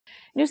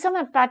Nous sommes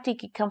un parti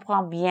qui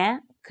comprend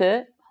bien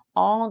que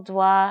on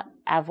doit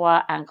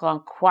avoir une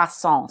grande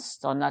croissance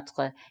dans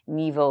notre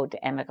niveau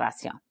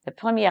d'immigration. La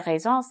première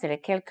raison, c'est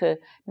laquelle que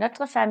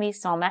notre famille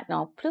sont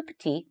maintenant plus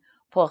petits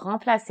pour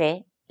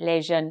remplacer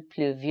les jeunes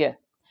plus vieux,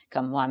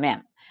 comme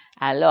moi-même.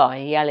 Alors,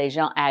 il y a les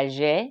gens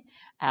âgés,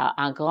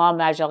 en grande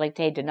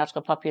majorité de notre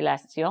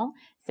population,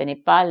 ce n'est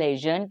pas les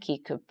jeunes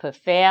qui peuvent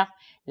faire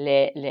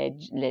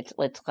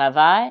le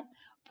travail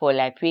pour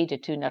l'appui de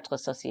toute notre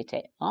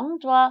société. On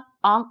doit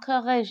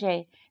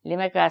encourager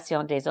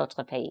l'immigration des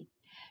autres pays.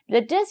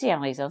 La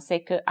deuxième raison,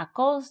 c'est que à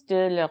cause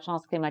de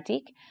l'urgence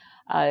climatique,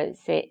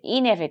 c'est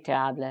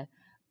inévitable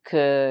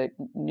que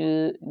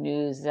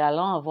nous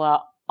allons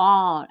avoir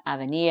en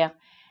avenir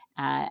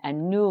un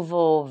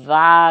nouveau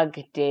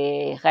vague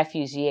de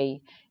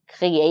réfugiés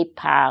créés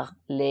par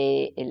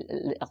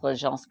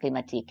l'urgence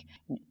climatique.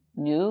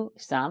 Nous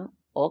sommes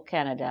au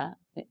Canada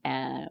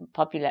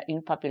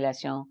une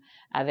population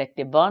avec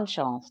de bonnes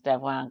chances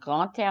d'avoir un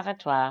grand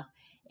territoire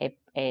et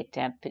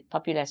une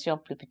population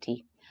plus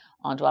petite.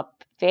 On doit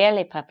faire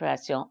les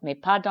préparations, mais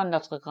pas dans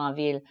notre grande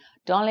ville,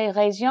 dans les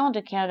régions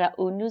du Canada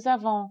où nous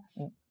avons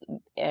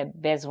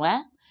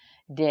besoin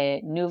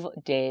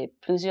de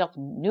plusieurs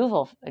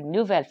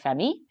nouvelles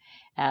familles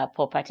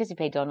pour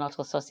participer dans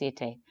notre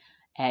société.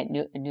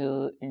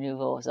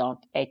 Nouveaux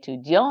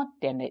étudiants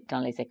dans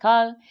les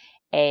écoles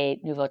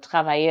et nouveaux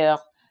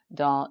travailleurs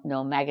dans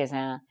nos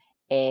magasins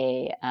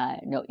et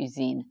nos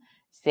usines.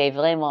 C'est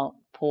vraiment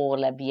pour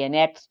le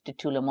bien-être de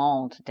tout le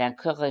monde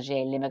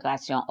d'encourager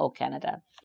l'immigration au Canada.